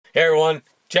Hey everyone,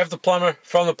 Jeff the Plumber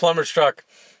from the Plumber's Truck.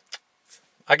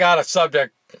 I got a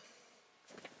subject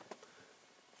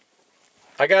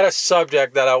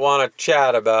that I want to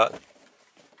chat about.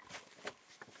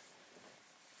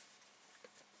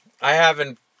 I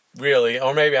haven't really,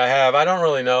 or maybe I have, I don't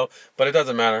really know, but it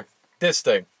doesn't matter. This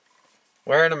thing,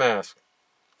 wearing a mask,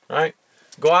 right?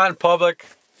 Go out in public,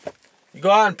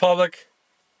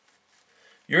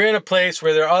 you're in a place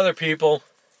where there are other people.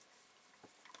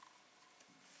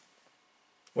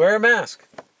 Wear a mask.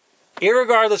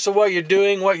 Irregardless of what you're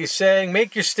doing, what you're saying,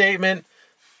 make your statement.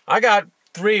 I got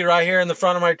 3 right here in the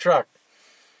front of my truck.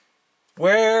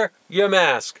 Wear your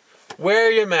mask.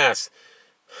 Wear your mask.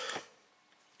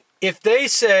 If they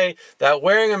say that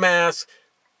wearing a mask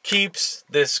keeps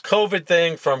this COVID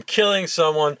thing from killing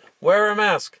someone, wear a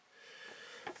mask.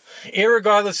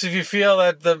 Irregardless if you feel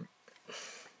that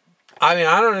I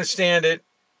don't understand it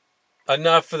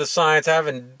enough for the science. I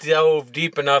haven't dove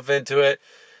deep enough into it.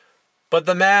 But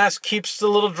the mask keeps the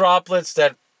little droplets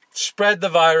that spread the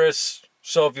virus.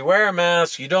 So if you wear a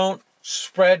mask, you don't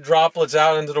spread droplets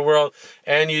out into the world,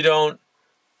 and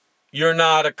you're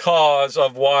not a cause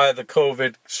of why the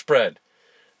COVID spread.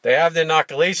 They have the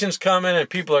inoculations coming, and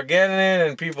people are getting it,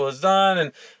 and people is done,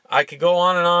 and I could go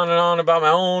on and on and on about my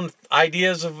own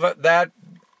ideas of that.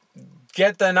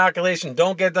 Get the inoculation,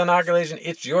 don't get the inoculation,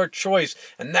 it's your choice,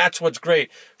 and that's what's great.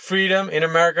 Freedom in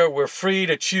America, we're free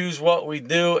to choose what we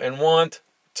do and want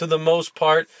to the most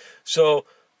part. So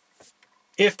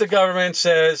if the government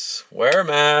says, wear a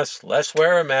mask, let's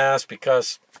wear a mask,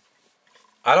 because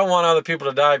I don't want other people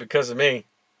to die because of me,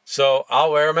 so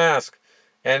I'll wear a mask.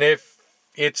 And if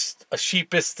it's a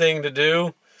sheepish thing to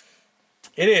do,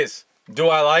 it is. Do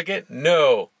I like it?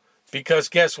 No. Because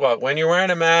guess what? When you're wearing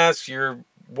a mask, your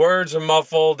words are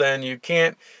muffled and you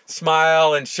can't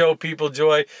smile and show people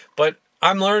joy. But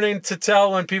I'm learning to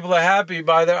tell when people are happy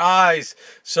by their eyes.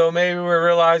 So maybe we're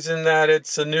realizing that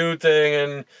it's a new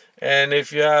thing, and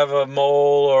if you have a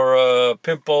mole or a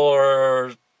pimple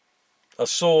or a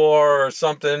sore or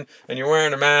something and you're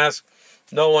wearing a mask,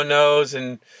 no one knows.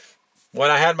 And when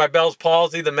I had my Bell's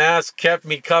palsy, the mask kept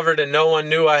me covered and no one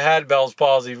knew I had Bell's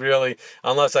palsy, really,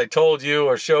 unless I told you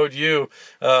or showed you.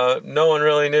 No one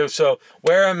really knew. So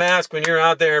wear a mask when you're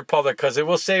out there in public, because it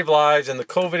will save lives, and the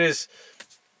COVID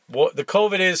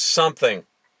is something.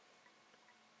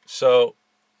 So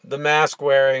the mask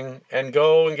wearing, and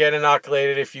go and get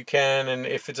inoculated if you can, and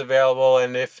if it's available,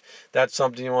 and if that's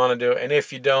something you want to do. And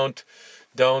if you don't.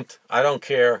 I don't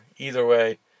care either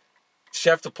way.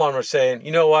 Chef the Plumber saying,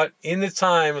 you know what? In the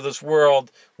time of this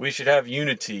world, we should have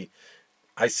unity.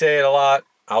 I say it a lot.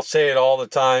 I'll say it all the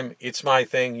time. It's my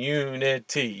thing.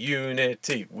 Unity,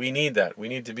 unity. We need that. We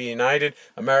need to be united,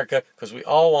 America, because we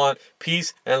all want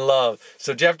peace and love.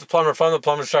 So Jeff the Plumber from the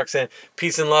Plumber's Truck saying,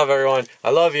 peace and love, everyone.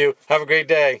 I love you. Have a great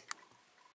day.